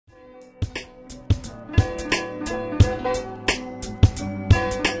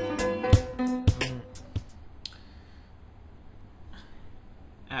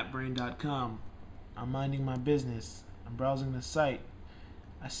AppBrain.com. I'm minding my business. I'm browsing the site.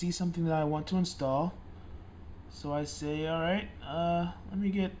 I see something that I want to install. So I say, alright, let me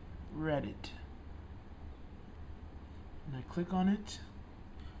get Reddit. And I click on it.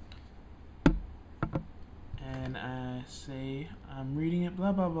 And I say, I'm reading it,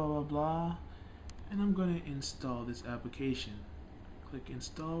 blah, blah, blah, blah, blah. And I'm going to install this application. Click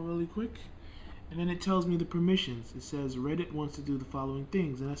install really quick. And then it tells me the permissions. It says Reddit wants to do the following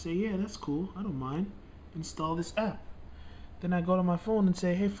things. And I say, yeah, that's cool. I don't mind. Install this app. Then I go to my phone and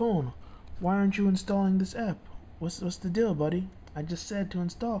say, hey phone, why aren't you installing this app? What's the deal, buddy? I just said to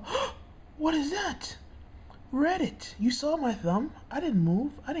install. What is that? Reddit. You saw my thumb. I didn't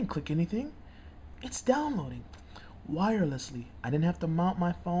move. I didn't click anything. It's downloading wirelessly. I didn't have to mount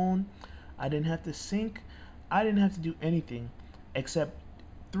my phone. I didn't have to sync. I didn't have to do anything except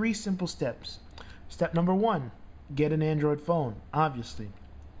 3 simple steps. Step number 1, get an Android phone, obviously.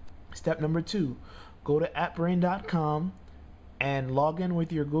 Step number 2, go to appbrain.com and log in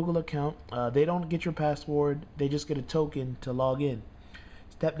with your Google account. They don't get your password, they just get a token to log in.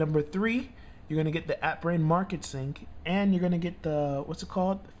 Step number 3, you're going to get the AppBrain Market Sync, and you're going to get the, what's it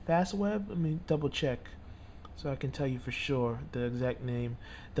called? Fast Web? Let me double check so I can tell you for sure the exact name.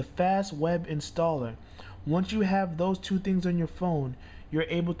 The Fast Web Installer. Once you have those 2 things on your phone, you're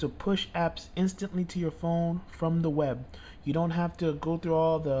able to push apps instantly to your phone from the web. You don't have to go through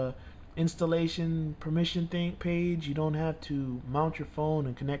all the installation permission page. You don't have to mount your phone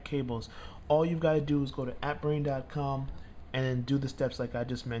and connect cables. All you've got to do is go to appbrain.com and then do the steps like I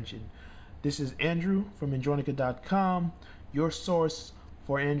just mentioned. This is Andrew from Andronica.com, your source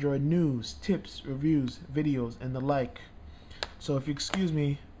for Android news, tips, reviews, videos, and the like. So if you excuse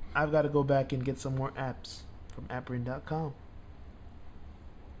me, I've got to go back and get some more apps from appbrain.com.